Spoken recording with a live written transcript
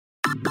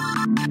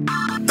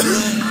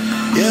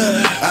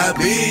Yeah, I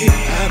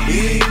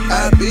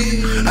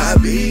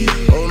be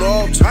on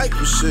all type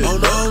of shit.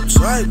 On all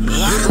type of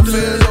shit. See them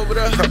fans over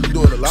there? I be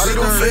doing a lot of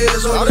them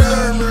fans over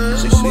there, man.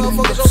 See them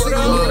motherfuckers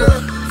over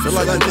there? Feel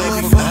like they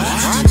be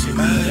watching,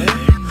 man.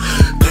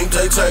 Think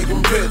they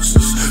taking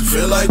pictures,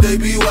 feel like they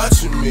be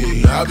watching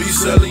me. I be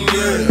selling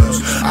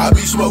yams, I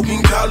be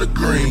smoking collard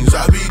greens.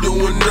 I be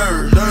doing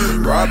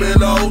nerd,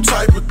 robbing all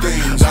type of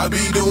things. I be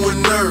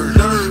doing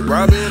nerd,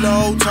 robbing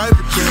all type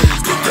of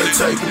things. Think they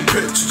taking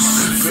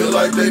pictures, feel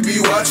like they be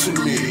watching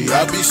me.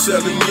 I be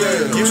selling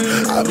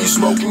yams, I be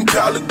smoking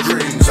collard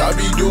greens. I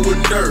be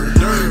doing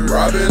nerd,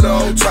 robbing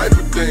all type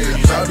of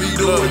things. I be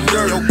doing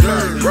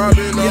nerd,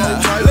 robbing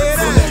all type of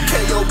things.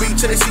 KOB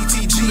to the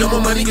CTG, I'm a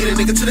money get a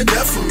nigga to the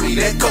death for me.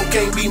 That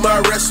cocaine be my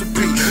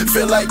recipe,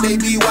 feel like they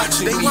be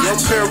watching me. I'm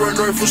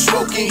paranoid for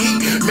smoking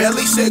heat.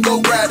 Melly said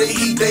go grab the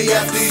heat. Day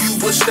after you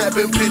was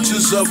snapping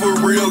pictures of a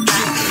real G.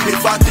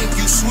 If I think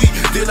you sweet,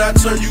 then I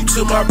turn you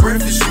to my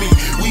breakfast meat.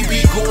 We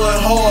be going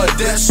hard,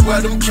 that's why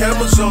them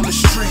cameras on the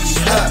streets.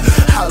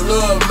 I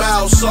love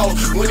mild salt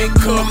when it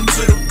come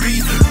to the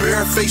beat.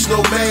 Bare face,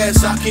 no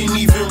mask, I can't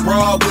even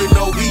rob with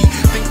no heat.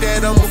 Think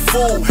that I'm a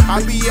fool,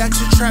 I be at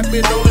you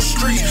trapping on the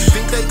street.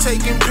 Think they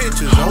taking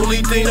pictures,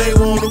 only thing they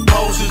wanna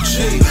pose a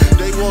G.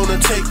 They wanna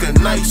take a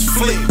nice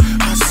flick.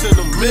 I send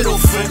a middle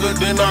finger,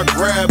 then I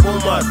grab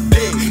on my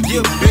dick.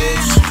 Yeah,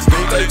 bitch.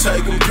 Think they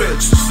taking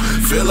pictures,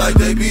 feel like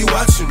they be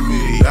watching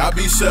me. I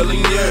be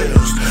selling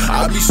yams,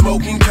 I be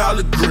smoking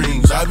collard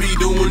greens. I be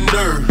doing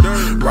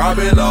nerd,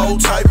 robbing all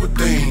type of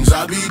things.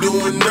 I be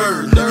doing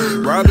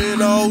nerd,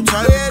 robbing all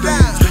type of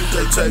things. Think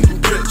they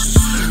taking pictures,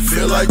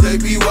 feel like they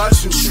be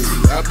watching me.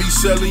 I be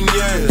selling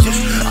yams,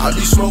 I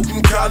be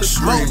smoking collard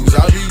greens.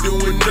 I be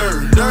doing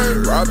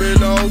nerd,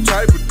 robbing all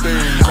type of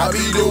things. I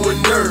be doing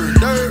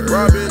nerd,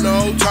 robbing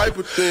all type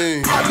of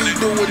things. I be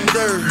doing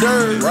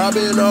nerd,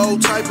 robbing all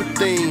type of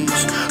things.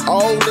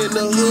 All in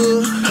the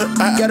hood,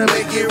 I gotta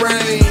make it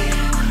rain.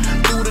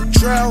 Through the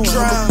drought,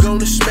 I'm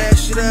gonna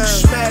smash it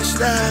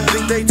out.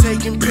 Think they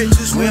taking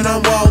pictures when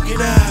I'm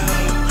walking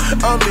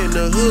out. I'm in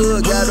the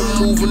hood, gotta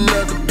move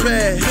another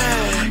pad.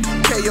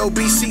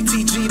 KOB,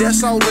 CTG,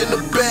 that's all in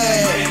the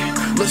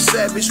bag. Lil'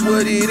 Savage,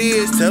 what it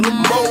is, tell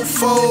them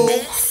mofo.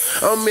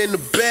 I'm in the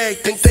bag,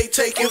 think they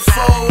taking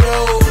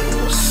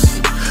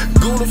photos.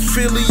 Goon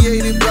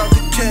affiliated about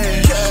the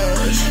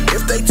cash.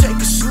 If they take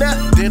a snap,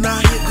 then I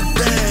hit the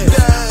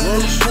dash.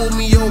 Wanna pull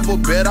me over,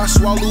 bet I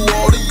swallow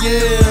all the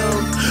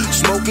yam.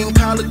 Smoking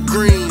collard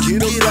greens,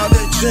 get out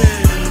that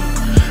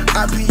jam.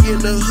 I be in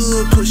the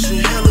hood pushing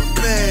hella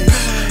bags.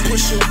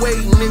 Pushing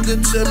weight, nigga,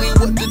 tell me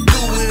what to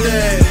do with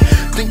that.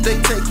 Think they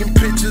taking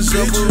pictures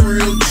of a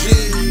real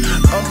G.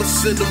 I'ma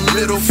send a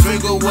middle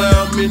finger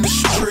while I'm in the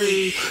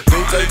street.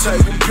 Think they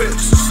taking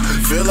pictures,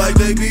 feel like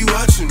they be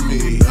watching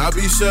me. I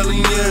be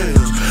selling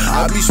yams,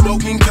 I be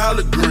smoking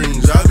collard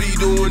greens. I be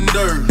doing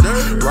dirt,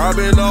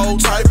 robbing all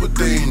type of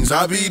things.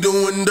 I be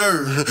doing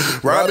dirt,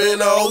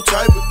 robbing all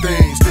type of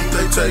things. Think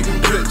they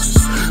taking pictures,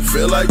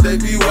 feel like they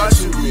be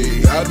watching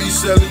me. I be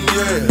selling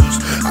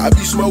yams, I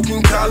be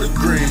smoking collard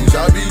greens.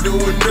 I be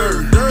doing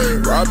dirt,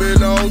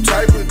 robbing all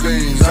type of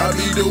things. I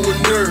be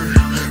doing dirt,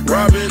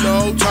 robbing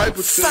all type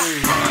of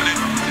things.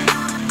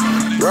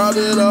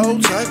 Robbing all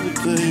type of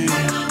things.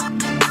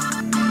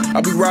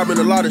 I be robbing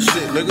a lot of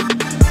shit, nigga.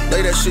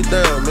 Lay that shit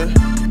down, man.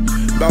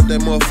 About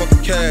that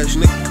motherfucking cash,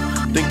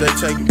 nigga. Think they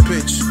taking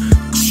pictures.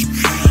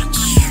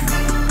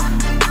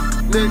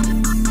 Nigga.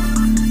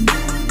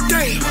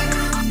 Damn.